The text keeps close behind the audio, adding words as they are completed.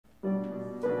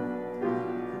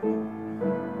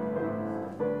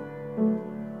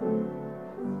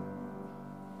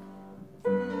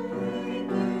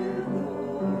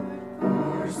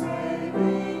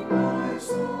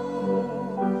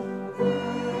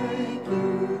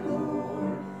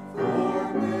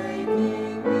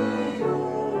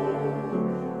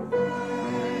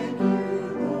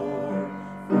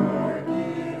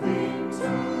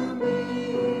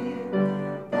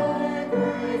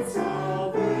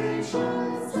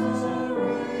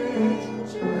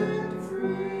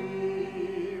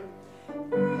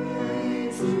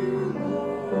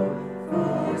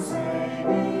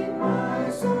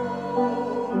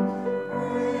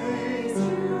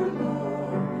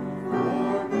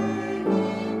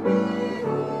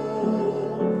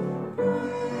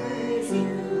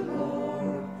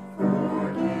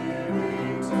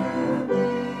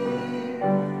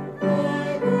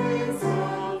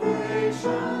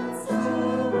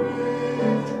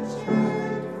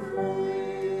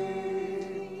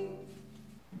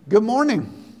Good morning.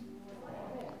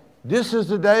 This is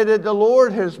the day that the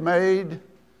Lord has made.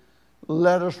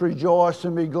 Let us rejoice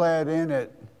and be glad in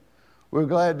it. We're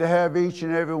glad to have each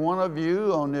and every one of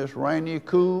you on this rainy,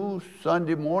 cool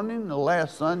Sunday morning, the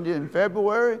last Sunday in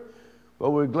February. But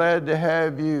we're glad to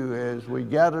have you as we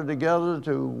gather together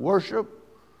to worship,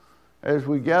 as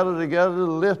we gather together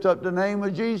to lift up the name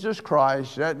of Jesus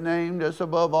Christ, that name that's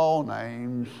above all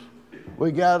names.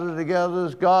 We gather together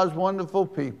as God's wonderful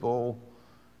people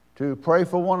to pray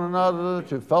for one another,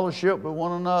 to fellowship with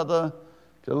one another,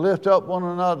 to lift up one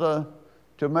another,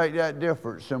 to make that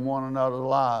difference in one another's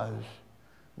lives.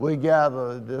 We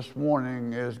gather this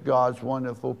morning as God's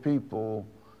wonderful people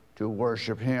to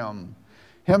worship Him.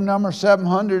 Hymn number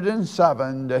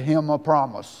 707, the Hymn of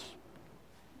Promise.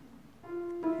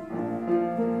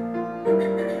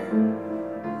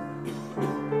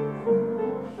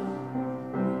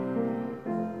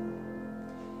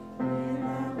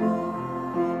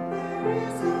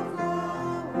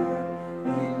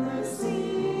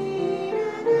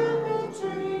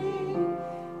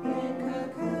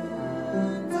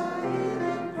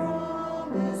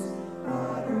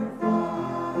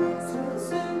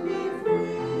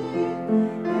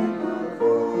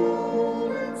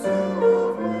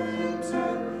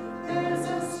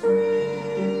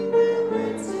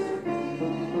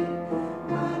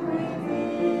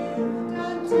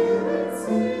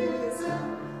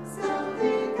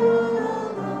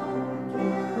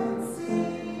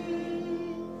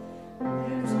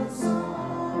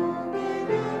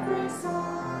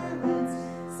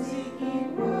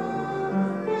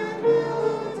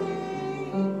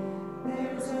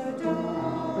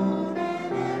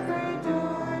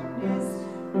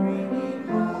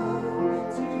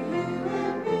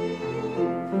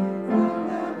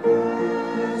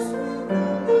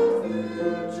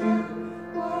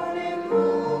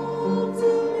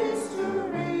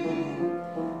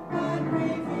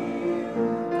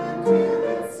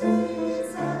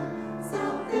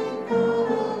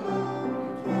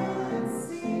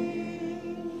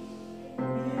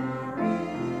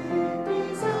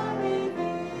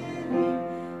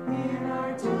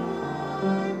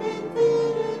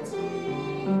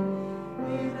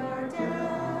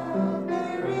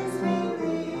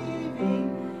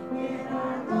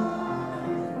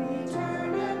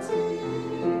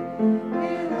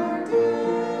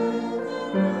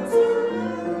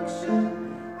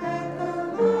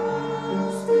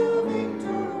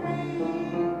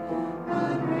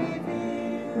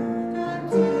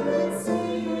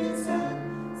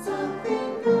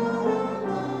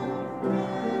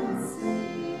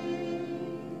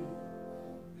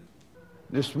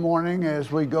 This morning,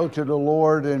 as we go to the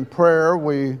Lord in prayer,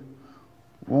 we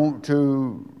want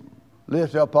to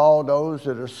lift up all those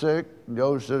that are sick,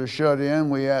 those that are shut in.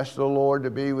 We ask the Lord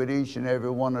to be with each and every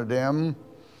one of them.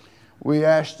 We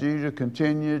ask you to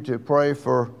continue to pray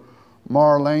for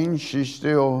Marlene. She's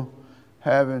still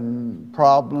having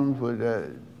problems with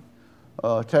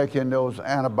taking those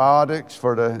antibiotics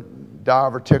for the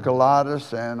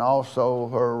diverticulitis, and also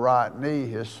her right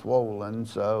knee is swollen.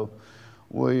 So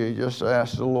we just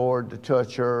ask the Lord to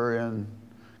touch her and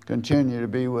continue to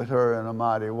be with her in a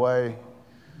mighty way.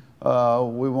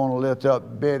 We want to lift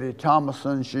up Betty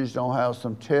Thomason. She's going to have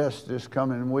some tests this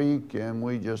coming week, and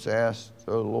we just ask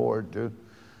the Lord to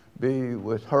be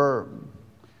with her.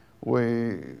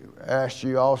 We ask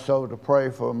you also to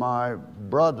pray for my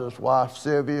brother's wife,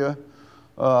 Sylvia.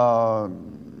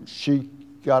 She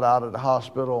got out of the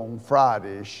hospital on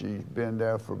Friday. She's been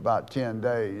there for about 10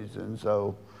 days, and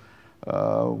so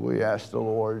we ask the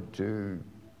Lord to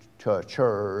touch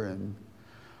her. And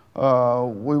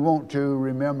we want to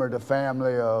remember the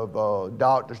family of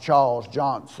Dr. Charles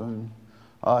Johnson.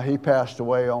 He passed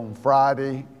away on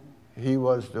Friday. He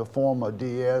was the former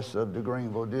DS of the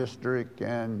Greenville District,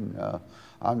 and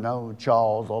I've known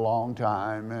Charles a long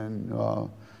time,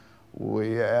 and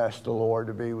we ask the Lord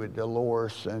to be with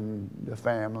Dolores and the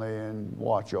family and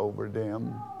watch over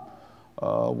them.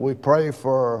 We pray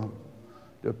for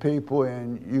the people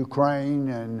in Ukraine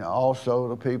and also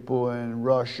the people in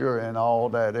Russia and all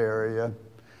that area.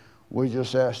 We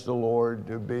just ask the Lord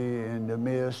to be in the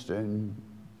midst, and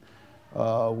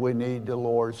we need the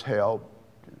Lord's help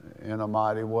in a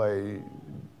mighty way.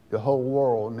 The whole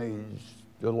world needs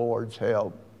the Lord's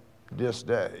help this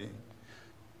day.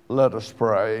 Let us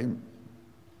pray.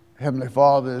 Heavenly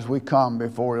Father, as we come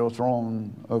before your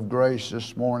throne of grace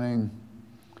this morning,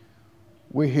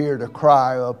 we hear the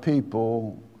cry of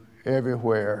people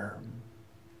everywhere.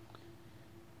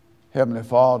 Heavenly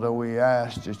Father, we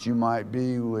ask that you might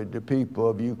be with the people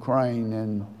of Ukraine,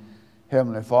 and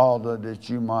Heavenly Father, that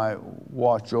you might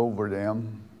watch over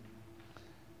them.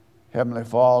 Heavenly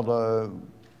Father,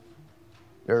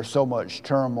 there's so much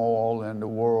turmoil in the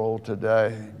world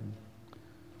today.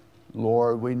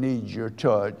 Lord, we need your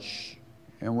touch,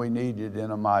 and we need it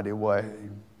in a mighty way.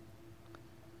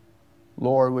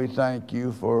 Lord, we thank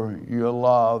you for your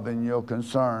love and your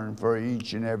concern for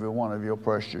each and every one of your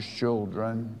precious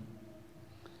children.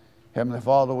 Heavenly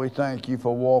Father, we thank you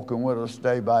for walking with us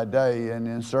day by day and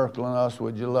encircling us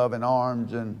with your loving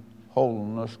arms and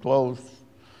holding us close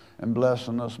and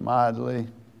blessing us mightily.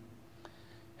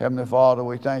 Heavenly Father,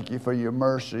 we thank you for your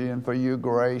mercy and for your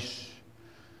grace.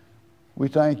 We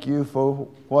thank you for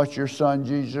what your Son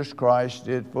Jesus Christ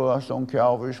did for us on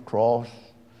Calvary's cross.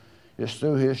 It's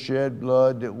through his shed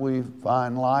blood that we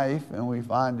find life, and we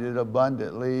find it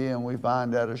abundantly, and we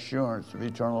find that assurance of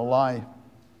eternal life.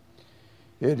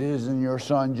 It is in your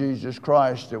Son Jesus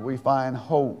Christ that we find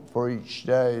hope for each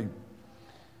day.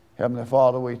 Heavenly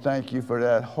Father, we thank you for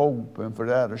that hope and for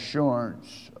that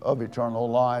assurance of eternal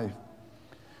life.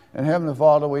 And Heavenly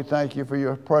Father, we thank you for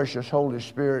your precious Holy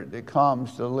Spirit that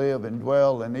comes to live and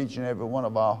dwell in each and every one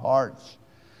of our hearts.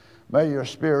 May your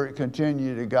Spirit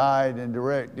continue to guide and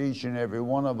direct each and every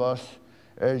one of us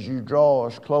as you draw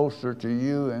us closer to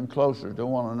you and closer to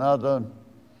one another.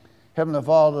 Heavenly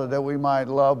Father, that we might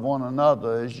love one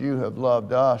another as you have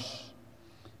loved us.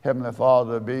 Heavenly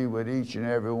Father, be with each and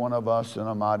every one of us in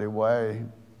a mighty way.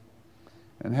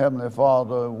 And Heavenly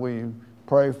Father, we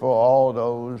pray for all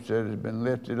those that have been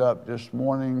lifted up this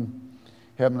morning.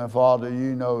 Heavenly Father,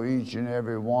 you know each and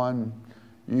every one.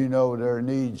 You know their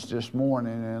needs this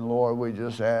morning, and Lord, we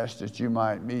just ask that you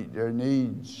might meet their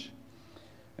needs.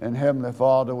 And Heavenly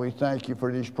Father, we thank you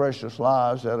for these precious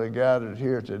lives that are gathered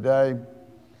here today.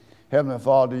 Heavenly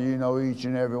Father, you know each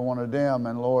and every one of them,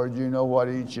 and Lord, you know what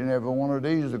each and every one of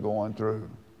these are going through.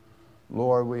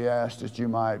 Lord, we ask that you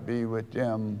might be with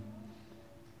them,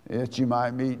 that you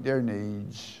might meet their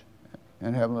needs.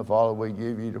 And Heavenly Father, we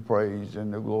give you the praise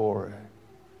and the glory.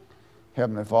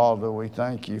 Heavenly Father, we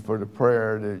thank you for the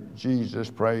prayer that Jesus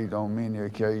prayed on many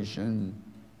occasions.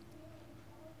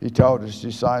 He taught his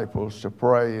disciples to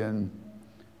pray, and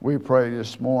we pray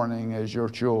this morning as your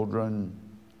children.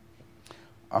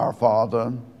 Our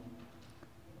Father,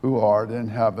 who art in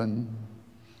heaven,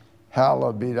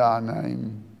 hallowed be thy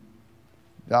name.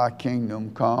 Thy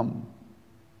kingdom come,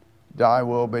 thy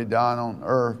will be done on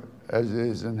earth as it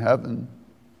is in heaven.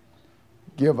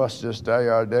 Give us this day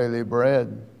our daily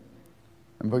bread,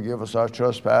 and forgive us our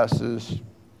trespasses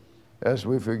as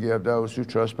we forgive those who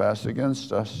trespass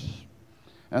against us.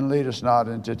 And lead us not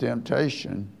into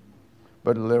temptation,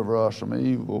 but deliver us from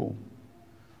evil.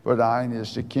 For thine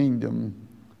is the kingdom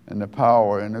and the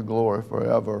power and the glory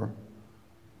forever.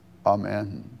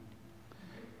 Amen.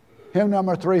 Hymn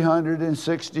number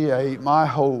 368, My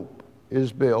Hope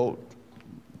is Built.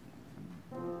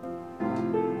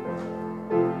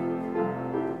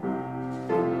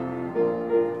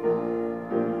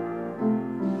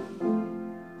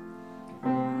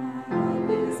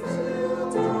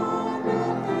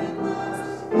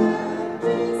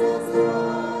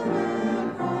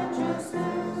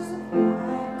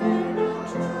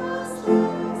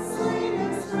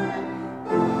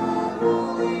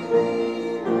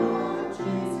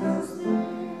 Jesus'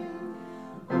 name.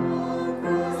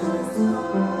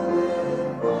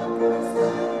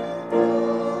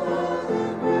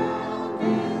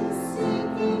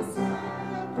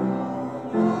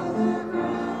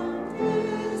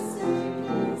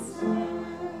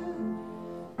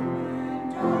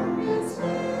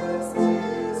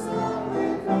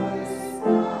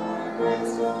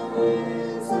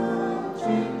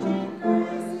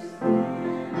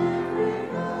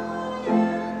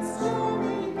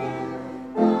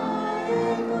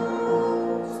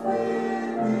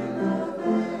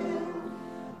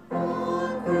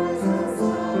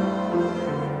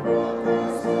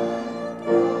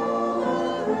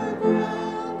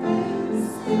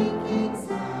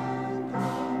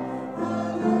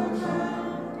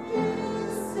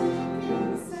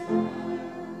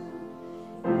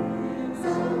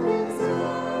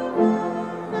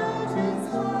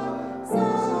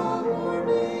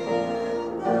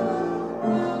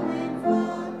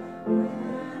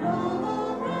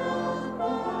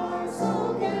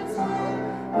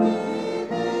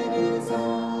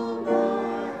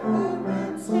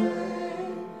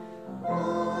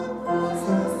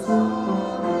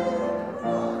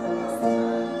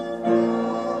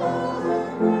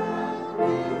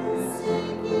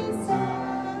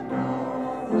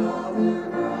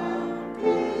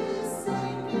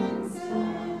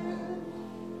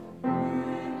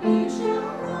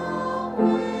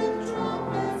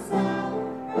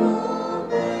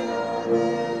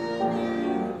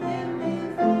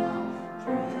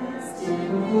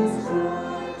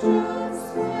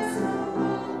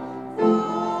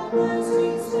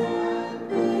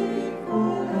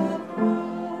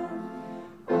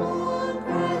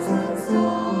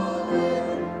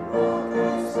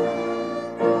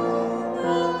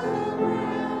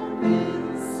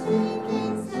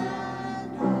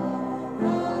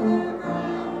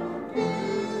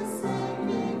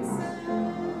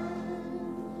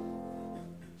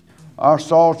 Our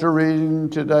Psalter reading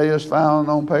today is found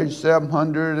on page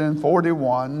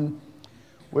 741.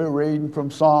 We're reading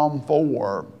from Psalm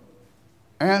 4.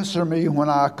 Answer me when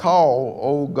I call,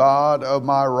 O God of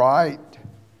my right.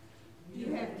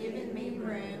 You have given me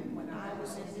room when I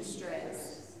was in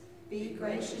distress. Be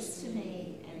gracious to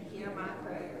me and hear my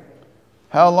prayer.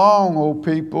 How long, O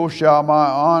people, shall my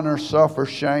honor suffer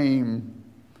shame?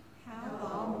 How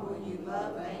long will you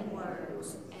love vain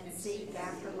words and seek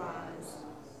after lies?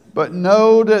 But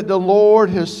know that the Lord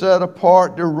has set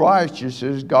apart the righteous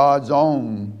as God's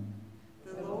own.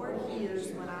 The Lord hears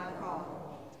when I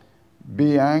call.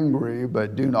 Be angry,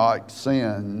 but do not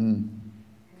sin.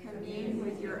 Commune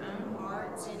with your own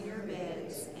hearts in your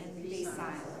beds and be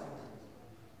silent.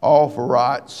 Offer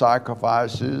right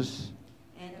sacrifices.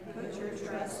 And put your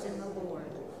trust in the Lord.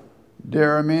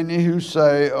 There are many who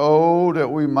say, oh, that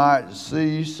we might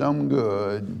see some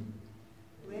good.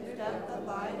 Lift up the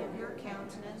light of your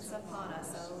countenance upon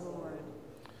us, O Lord.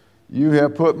 You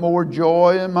have put more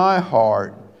joy in my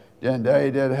heart than they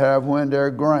that have when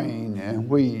their grain and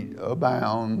wheat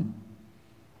abound.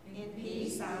 In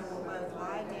peace I will both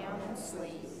lie down and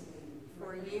sleep.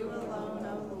 For you alone,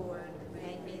 O Lord,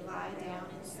 make me lie down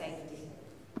in safety.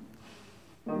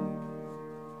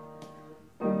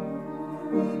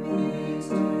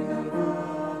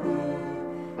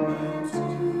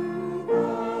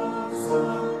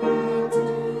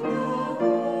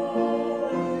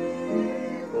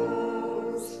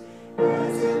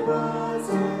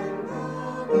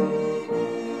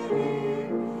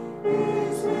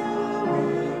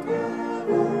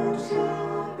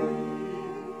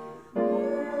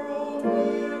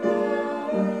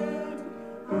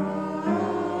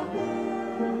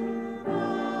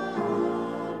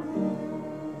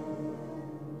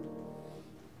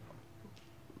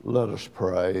 Let us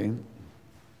pray.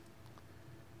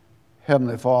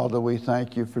 Heavenly Father, we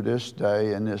thank you for this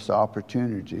day and this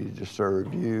opportunity to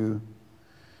serve you.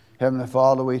 Heavenly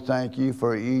Father, we thank you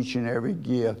for each and every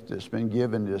gift that's been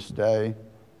given this day.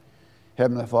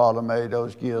 Heavenly Father, may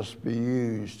those gifts be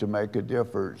used to make a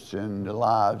difference in the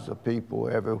lives of people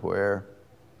everywhere.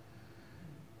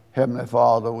 Heavenly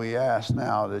Father, we ask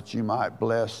now that you might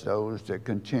bless those that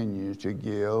continue to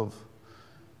give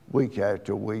week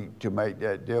after week to make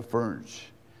that difference.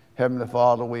 Heavenly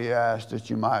Father, we ask that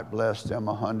you might bless them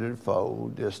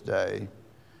 100-fold this day.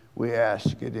 We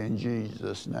ask it in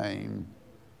Jesus' name.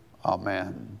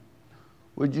 Amen.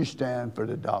 Would you stand for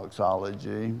the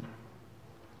doxology?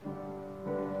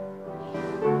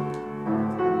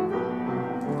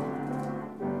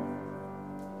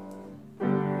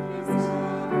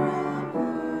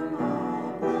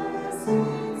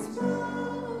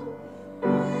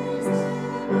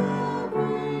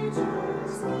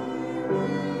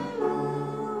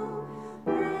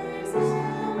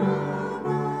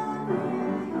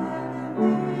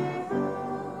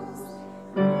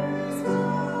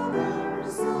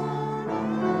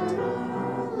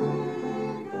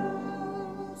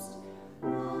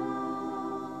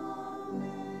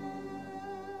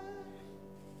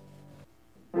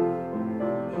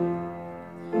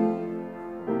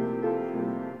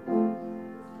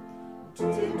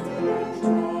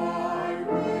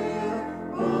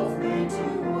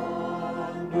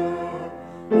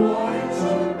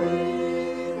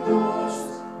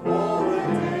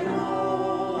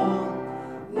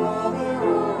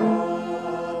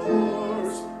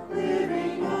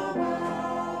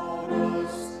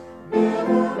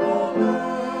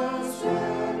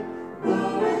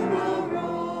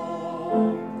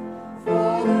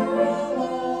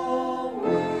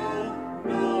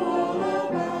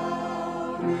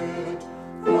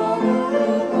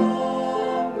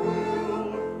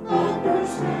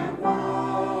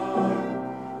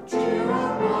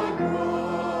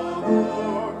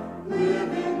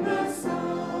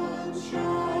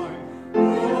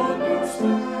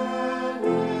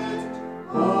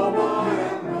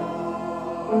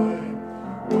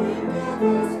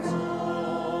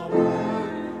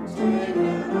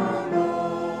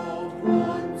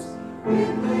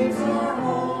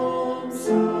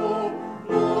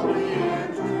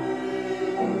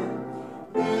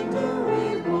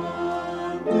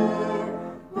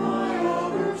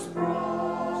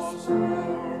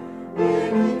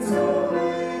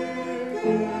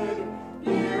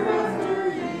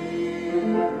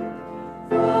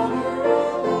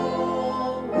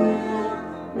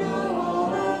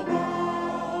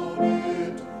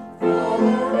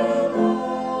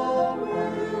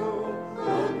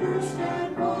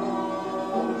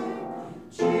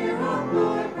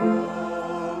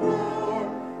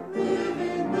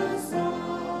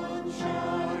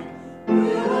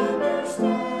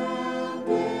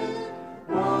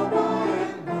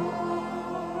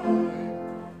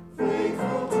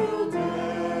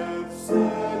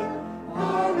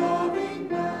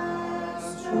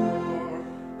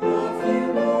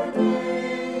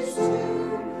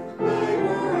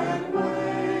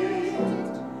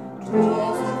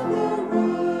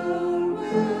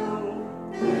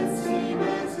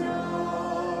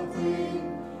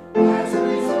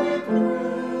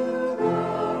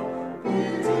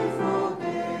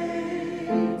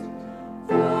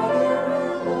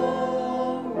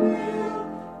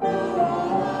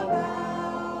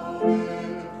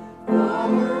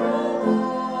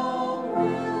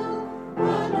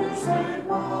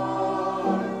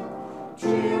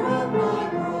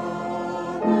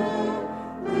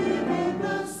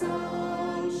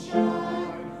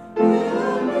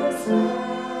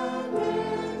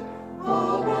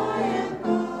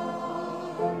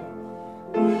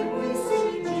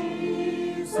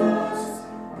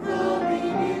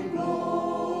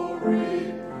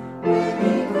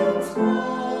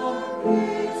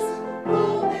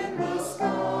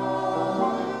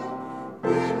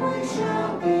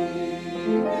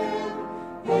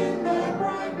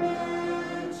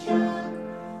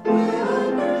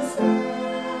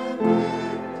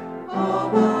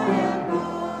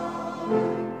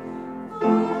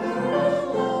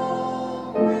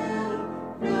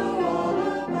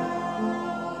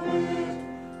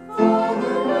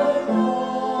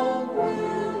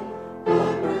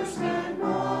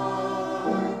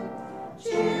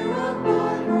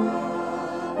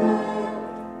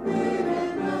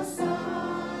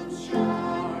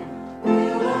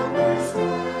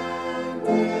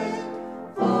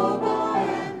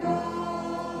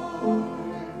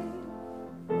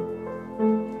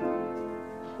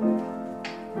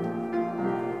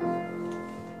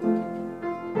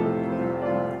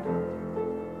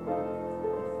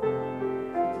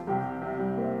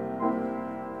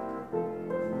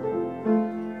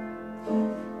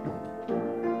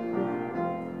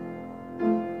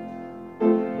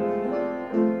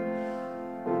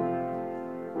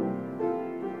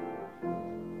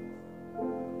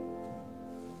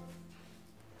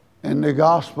 In the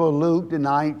Gospel of Luke, the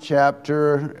 9th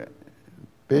chapter,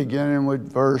 beginning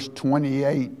with verse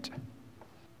 28.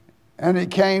 And it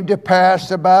came to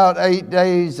pass about 8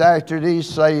 days after these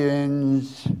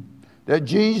sayings that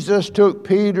Jesus took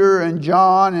Peter and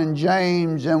John and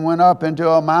James and went up into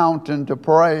a mountain to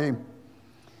pray.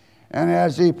 And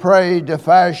as he prayed, the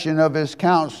fashion of his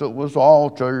counsel was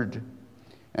altered,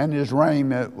 and his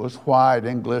raiment was white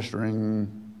and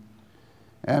glistening.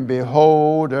 And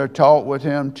behold, there talked with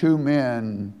him 2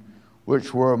 men,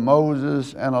 which were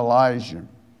Moses and Elijah,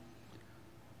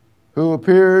 who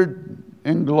appeared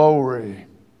in glory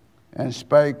and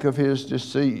spake of his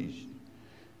decease,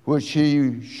 which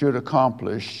he should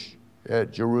accomplish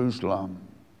at Jerusalem.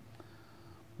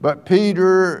 But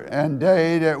Peter and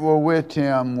they that were with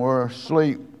him were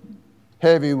asleep,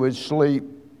 heavy with sleep.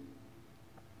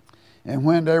 And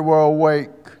when they were awake,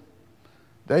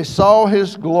 they saw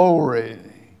his glory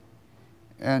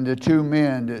and the 2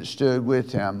 men that stood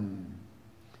with him.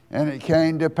 And it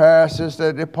came to pass as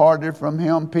they departed from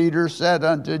him, Peter said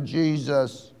unto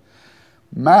Jesus,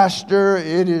 Master,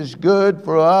 it is good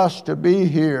for us to be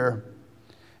here.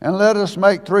 And let us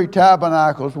make 3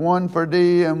 tabernacles, one for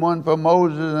thee, and one for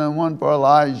Moses, and one for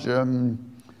Elijah.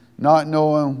 Not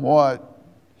knowing what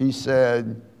he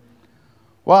said.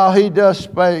 While he thus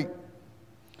spake,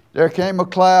 there came a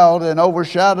cloud and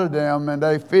overshadowed them, and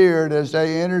they feared as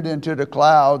they entered into the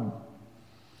cloud.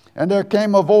 And there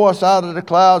came a voice out of the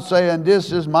cloud saying,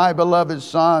 This is my beloved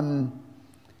Son,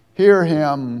 hear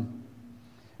him.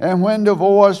 And when the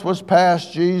voice was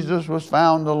past, Jesus was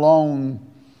found alone.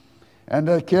 And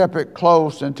they kept it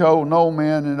close and told no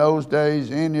man in those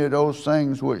days any of those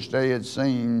things which they had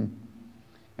seen.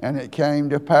 And it came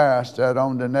to pass that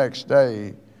on the next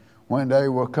day, when they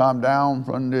were come down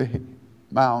from the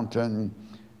mountain,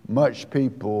 much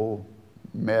people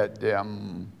met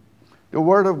them. The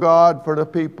word of God for the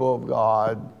people of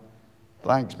God.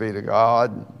 Thanks be to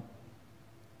God.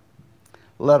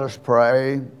 Let us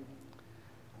pray.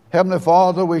 Heavenly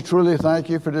Father, we truly thank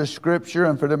you for this scripture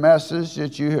and for the message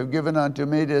that you have given unto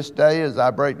me this day as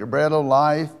I break the bread of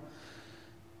life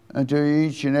unto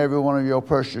each and every one of your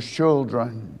precious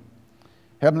children.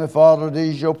 Heavenly Father,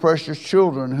 these your precious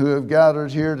children who have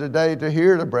gathered here today to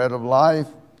hear the bread of life.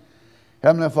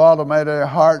 Heavenly Father, may their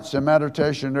hearts and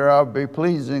meditation thereof be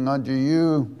pleasing unto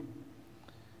you.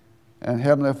 And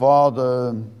Heavenly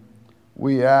Father,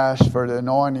 we ask for the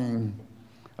anointing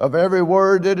of every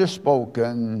word that is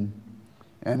spoken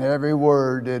and every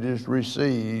word that is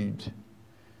received.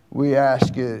 We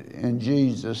ask it in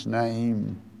Jesus'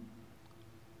 name.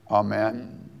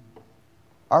 Amen.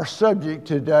 Our subject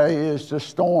today is the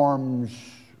storms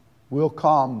will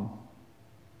come,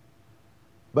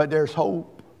 but there's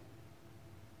hope.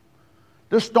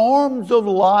 The storms of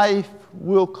life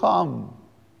will come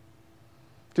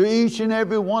to each and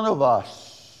every one of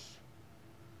us,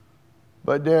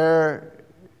 but there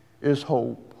is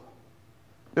hope.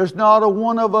 There's not a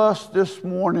one of us this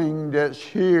morning that's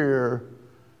here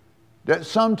that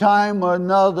sometime or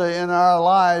another in our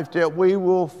life that we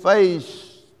will face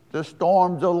the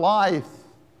storms of life.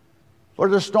 For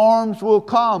the storms will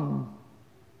come.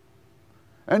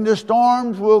 And the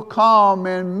storms will come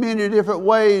in many different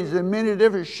ways, in many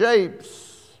different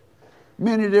shapes,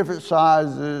 many different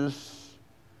sizes.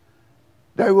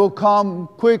 They will come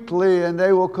quickly and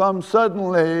they will come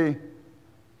suddenly.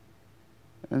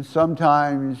 And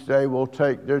sometimes they will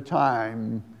take their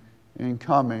time in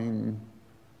coming.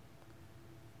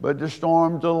 But the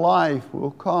storms of life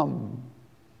will come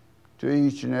to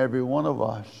each and every one of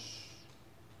us.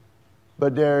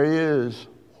 But there is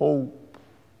hope.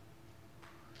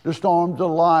 The storms of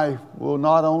life will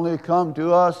not only come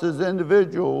to us as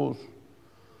individuals,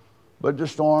 but the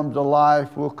storms of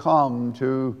life will come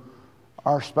to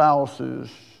our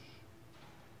spouses.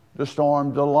 The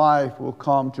storms of life will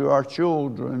come to our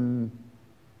children.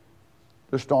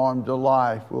 The storms of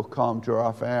life will come to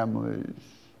our families.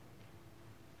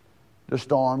 The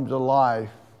storms of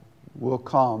life will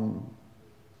come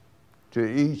to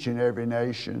each and every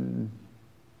nation.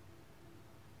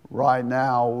 Right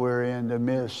now, we're in the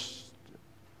midst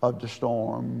of the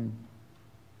storm.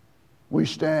 We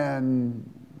stand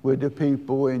with the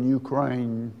people in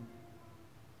Ukraine.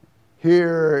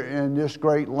 Here in this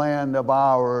great land of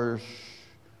ours,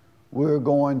 we're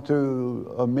going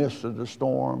through a midst of the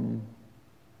storm.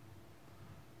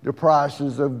 The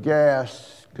prices of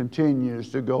gas continues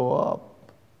to go up.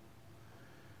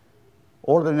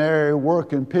 Ordinary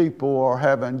working people are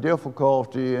having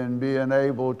difficulty in being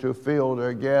able to fill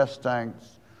their gas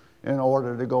tanks in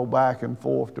order to go back and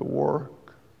forth to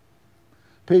work.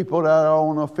 People that are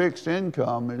on a fixed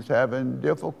income is having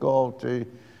difficulty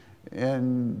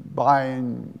and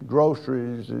buying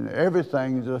groceries, and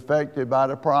everything is affected by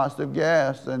the price of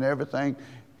gas, and everything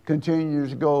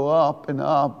continues to go up and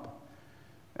up,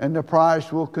 and the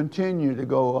price will continue to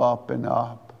go up and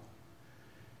up.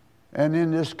 And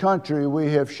in this country,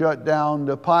 we have shut down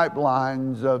the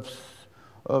pipelines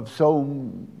of so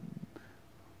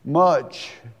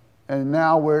much, and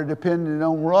now we're dependent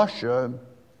on Russia,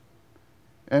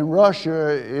 and Russia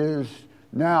is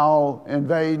now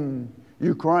invading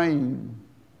Ukraine,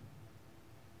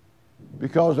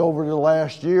 because over the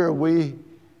last year, we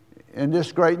in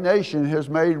this great nation has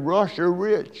made Russia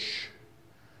rich.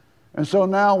 And so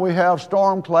now we have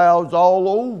storm clouds all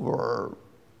over.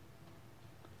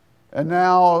 And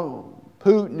now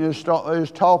Putin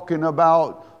is talking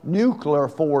about nuclear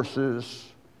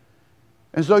forces.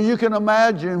 And so you can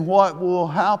imagine what will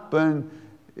happen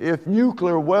if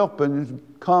nuclear weapons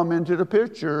come into the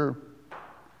picture.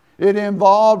 It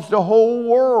involves the whole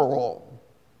world.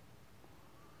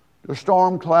 The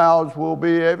storm clouds will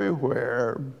be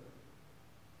everywhere.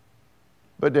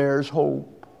 But there's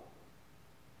hope.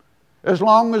 As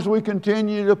long as we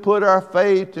continue to put our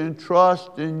faith and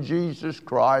trust in Jesus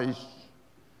Christ,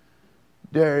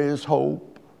 there is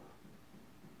hope.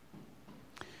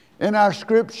 In our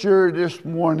scripture this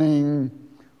morning,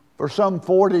 for some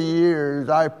 40 years,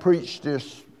 I preached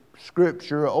this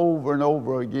scripture over and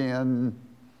over again,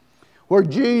 where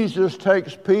Jesus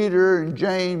takes Peter and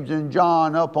James and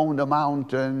John up on the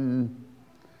mountain,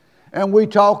 and we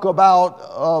talk about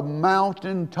a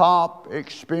mountaintop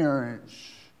experience,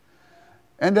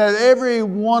 and that every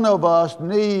one of us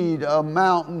need a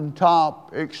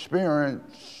mountaintop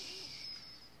experience.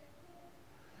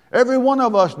 Every one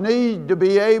of us need to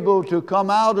be able to come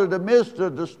out of the midst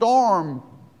of the storm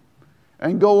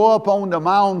and go up on the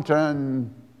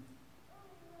mountain.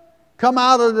 Come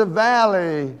out of the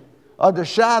valley of the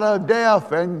shadow of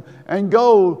death and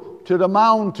go to the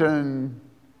mountain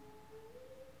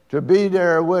to be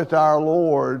there with our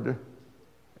Lord.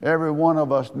 Every one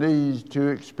of us needs to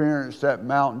experience that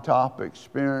mountaintop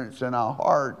experience in our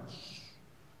hearts.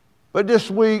 But this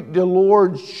week the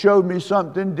Lord showed me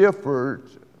something different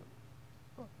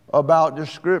about the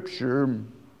scripture.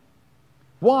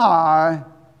 Why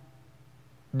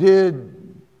did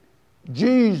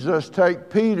Jesus take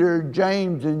Peter,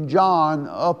 James, and John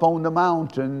up on the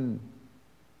mountain?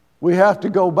 We have to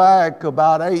go back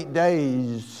about 8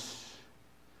 days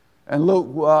and look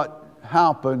what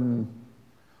happened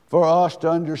for us to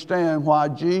understand why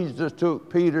Jesus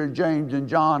took Peter, James, and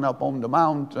John up on the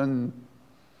mountain.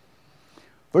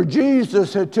 For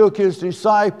Jesus had took his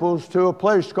disciples to a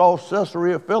place called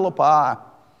Caesarea Philippi,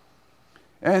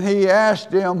 and he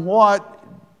asked them, "What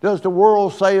does the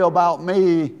world say about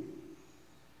me?"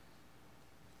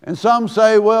 And some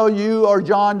say, "Well, you are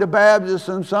John the Baptist,"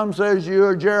 and some says you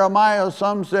are Jeremiah,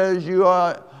 some says you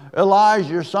are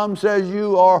Elijah, some says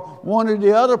you are one of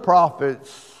the other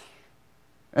prophets.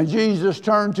 And Jesus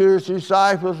turned to his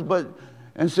disciples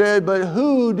and said, "But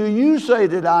who do you say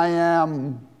that I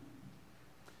am?"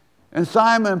 And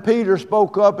Simon Peter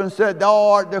spoke up and said,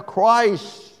 "Thou art the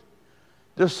Christ,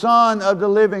 the Son of the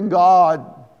living God."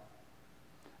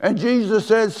 And Jesus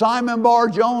said, "Simon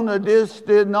Bar-Jonah, this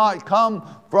did not come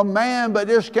from man, but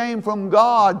this came from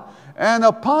God. And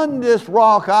upon this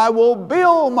rock I will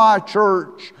build my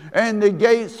church, and the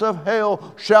gates of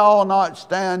hell shall not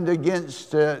stand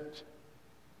against it."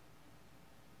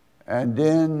 And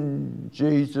then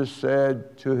Jesus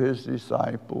said to his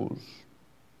disciples,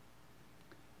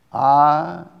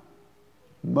 "I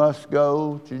must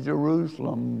go to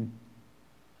Jerusalem.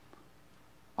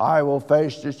 I will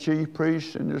face the chief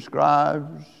priests and the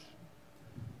scribes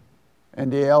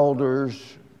and the elders,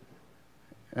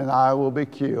 and I will be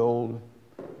killed.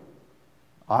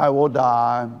 I will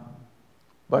die,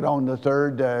 but on the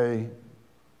third day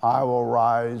I will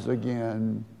rise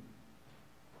again."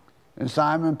 And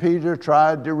Simon Peter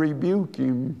tried to rebuke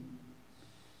him,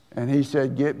 and he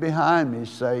said, "Get behind me,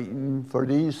 Satan, for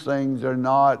these things are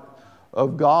not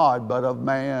of God, but of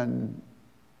man."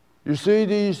 You see,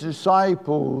 these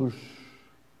disciples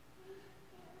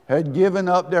had given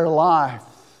up their life,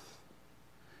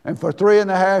 and for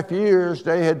 3.5 years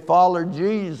they had followed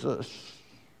Jesus.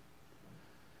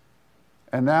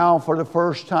 And now for the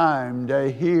first time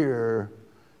they hear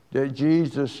that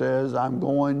Jesus says, "I'm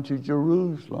going to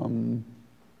Jerusalem,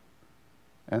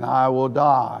 and I will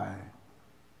die,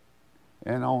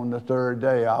 and on the third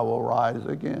day I will rise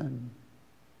again."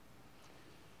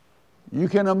 You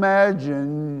can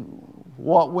imagine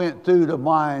what went through the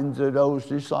minds of those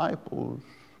disciples.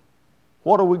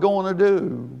 What are we going to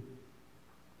do?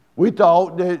 We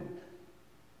thought that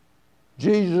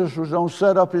Jesus was going to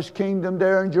set up his kingdom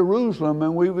there in Jerusalem,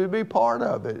 and we would be part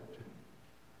of it.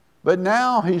 But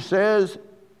now he says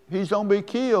he's going to be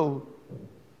killed.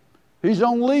 He's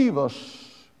going to leave us.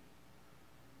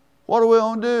 What are we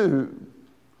going to do?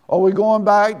 Are we going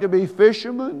back to be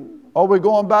fishermen? Are we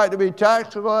going back to be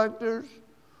tax collectors?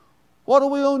 What are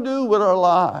we going to do with our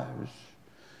lives?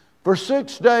 For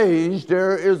 6 days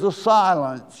there is a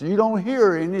silence. You don't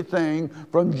hear anything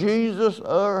from Jesus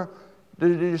or the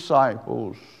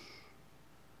disciples.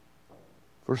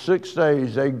 For 6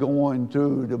 days they going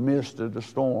through the midst of the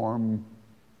storm,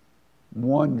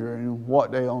 wondering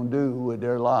what they're going to do with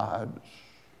their lives.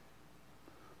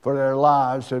 For their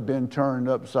lives have been turned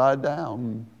upside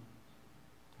down.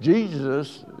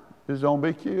 Jesus is going to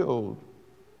be killed.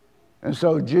 And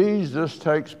so Jesus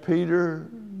takes Peter,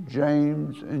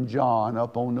 James, and John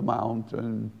up on the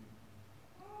mountain,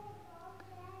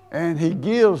 and he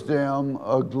gives them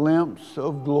a glimpse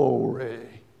of glory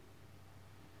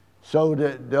so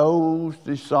that those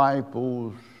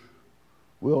disciples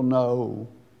will know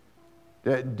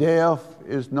that death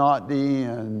is not the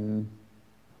end,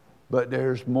 but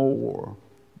there's more.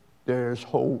 There's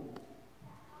hope.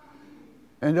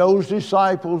 And those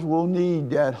disciples will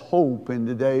need that hope in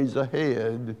the days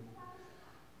ahead,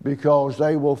 because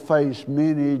they will face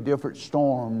many different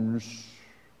storms.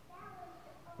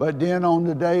 But then on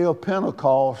the day of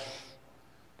Pentecost,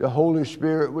 the Holy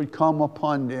Spirit would come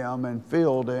upon them and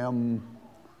fill them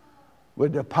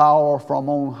with the power from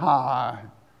on high.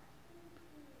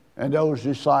 And those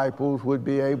disciples would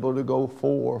be able to go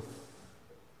forth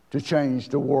to change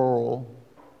the world.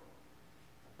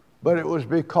 But it was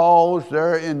because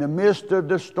there in the midst of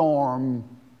the storm,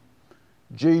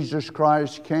 Jesus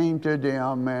Christ came to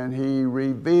them and he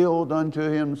revealed unto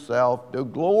himself the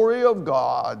glory of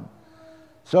God,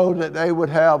 so that they would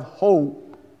have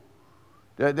hope,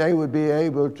 that they would be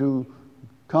able to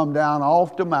come down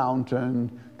off the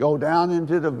mountain, go down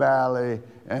into the valley,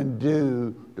 and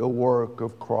do the work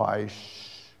of Christ.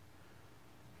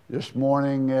 This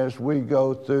morning, as we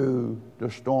go through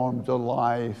the storms of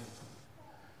life,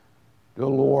 the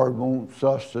Lord wants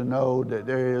us to know that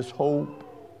there is hope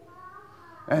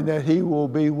and that he will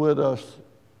be with us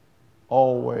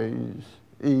always,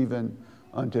 even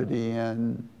unto the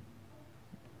end.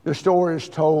 The story is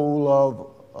told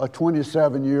of a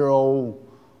 27-year-old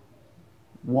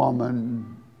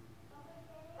woman.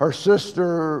 Her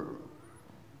sister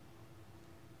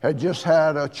had just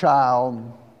had a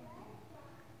child,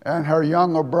 and her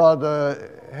younger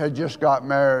brother had just got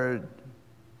married.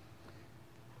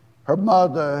 Her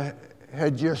mother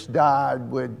had just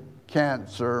died with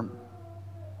cancer.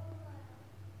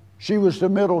 She was the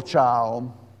middle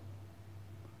child.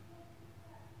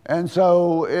 And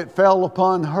so it fell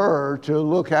upon her to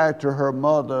look after her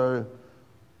mother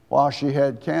while she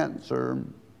had cancer.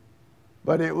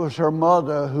 But it was her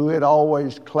mother who had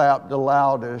always clapped the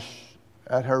loudest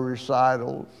at her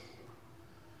recitals.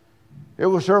 It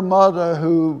was her mother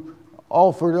who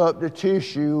offered up the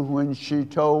tissue when she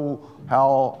told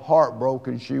how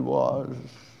heartbroken she was.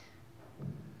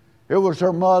 It was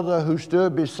her mother who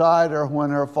stood beside her when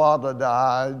her father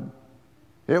died.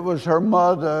 It was her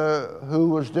mother who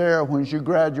was there when she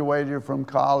graduated from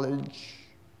college.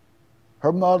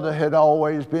 Her mother had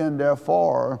always been there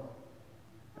for her.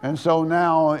 And so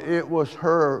now it was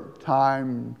her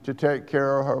time to take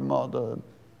care of her mother.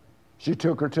 She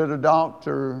took her to the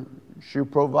doctor. She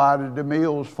provided the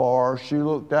meals for her. She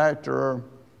looked after her.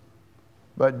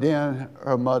 But then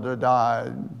her mother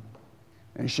died.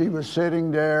 And she was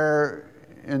sitting there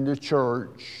in the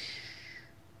church,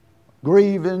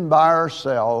 grieving by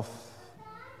herself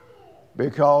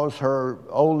because her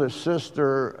oldest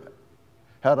sister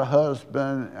had a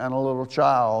husband and a little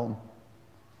child.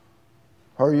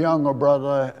 Her younger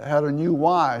brother had a new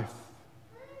wife,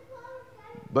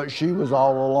 but she was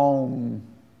all alone,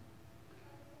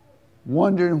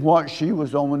 wondering what she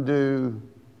was going to do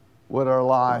with her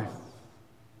life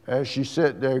as she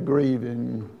sat there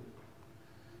grieving.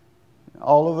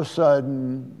 All of a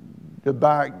sudden, the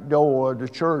back door of the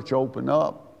church opened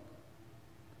up,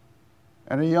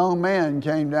 and a young man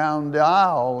came down the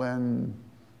aisle, and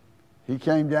he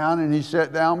came down and he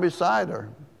sat down beside her.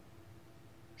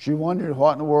 She wondered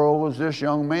what in the world was this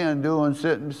young man doing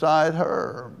sitting beside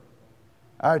her.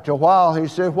 After a while, he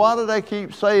said, "Why do they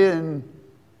keep saying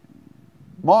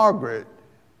Margaret?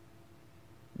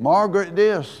 Margaret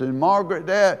this and Margaret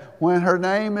that when her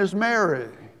name is Mary?"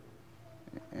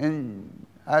 And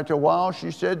after a while, she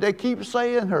said, "They keep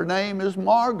saying her name is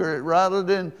Margaret rather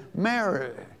than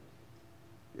Mary.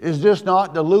 Is this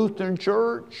not the Lutheran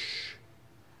church?"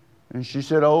 And she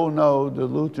said, "Oh no, the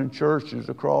Lutheran church is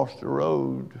across the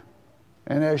road."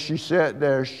 And as she sat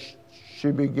there,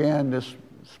 she began to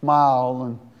smile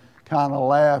and kind of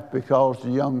laugh because the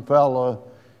young fella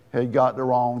had got the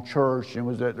wrong church and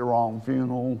was at the wrong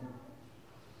funeral.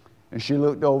 And she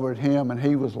looked over at him, and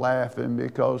he was laughing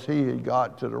because he was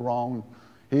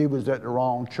at the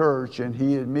wrong church, and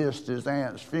he had missed his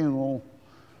aunt's funeral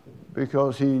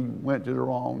because he went to the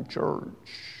wrong church.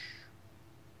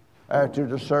 After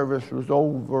the service was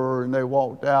over and they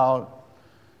walked out,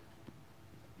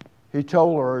 he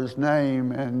told her his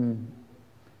name, and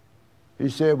he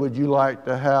said, "Would you like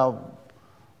to have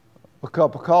a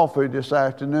cup of coffee this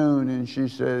afternoon?" And she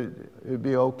said, "It'd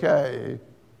be okay."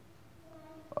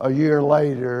 A year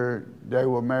later, they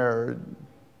were married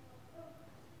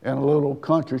in a little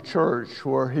country church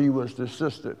where he was the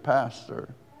assistant pastor.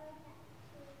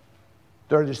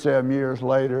 37 years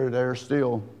later, they're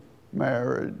still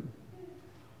married.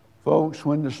 Folks,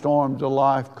 when the storms of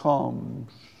life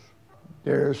comes,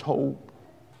 there's hope.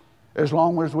 As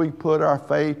long as we put our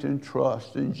faith and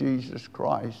trust in Jesus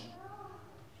Christ,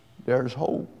 there's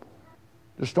hope.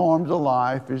 The storms of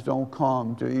life is going to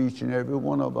come to each and every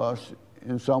one of us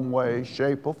in some way,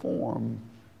 shape, or form.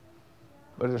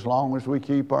 But as long as we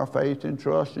keep our faith and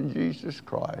trust in Jesus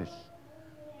Christ,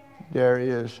 there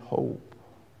is hope.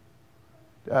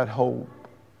 That hope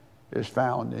is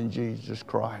found in Jesus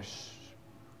Christ.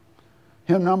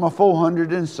 Hymn number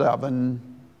 407,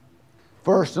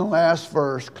 first and last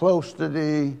verse, "Close to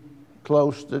Thee,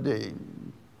 close to Thee."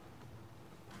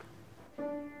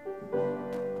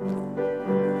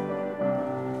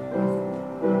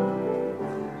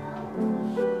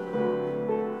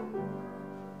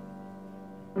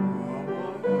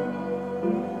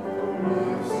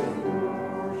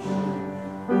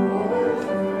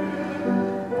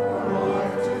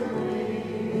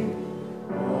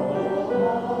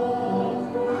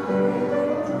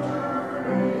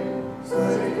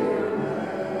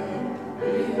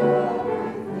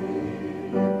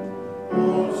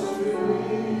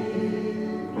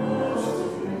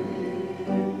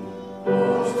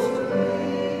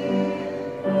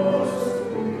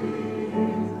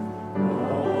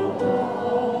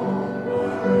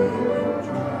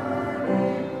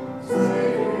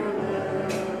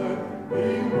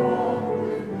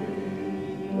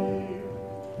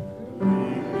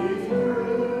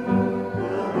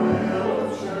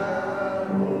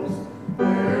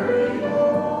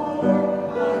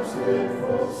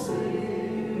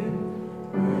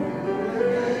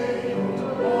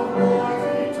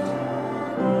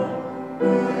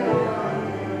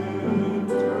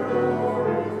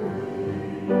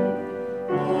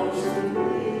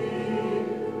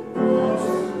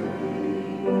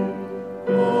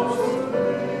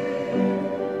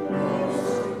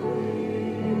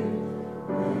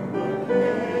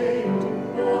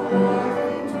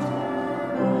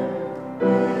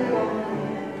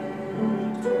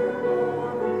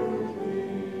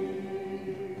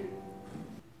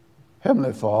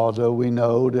 Heavenly Father, we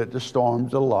know that the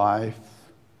storms of life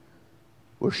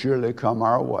will surely come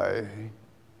our way.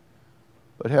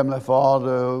 But Heavenly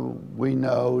Father, we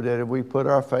know that if we put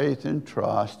our faith and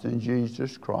trust in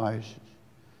Jesus Christ,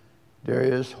 there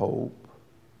is hope.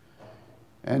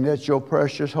 And that your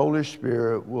precious Holy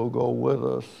Spirit will go with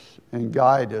us and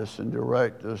guide us and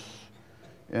direct us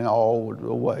in all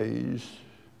the ways.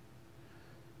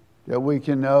 That we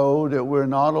can know that we're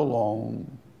not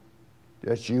alone,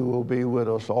 that you will be with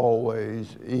us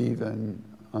always, even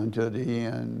unto the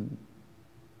end.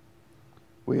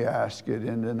 We ask it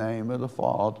in the name of the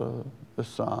Father, the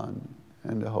Son,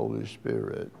 and the Holy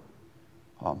Spirit.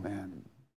 Amen.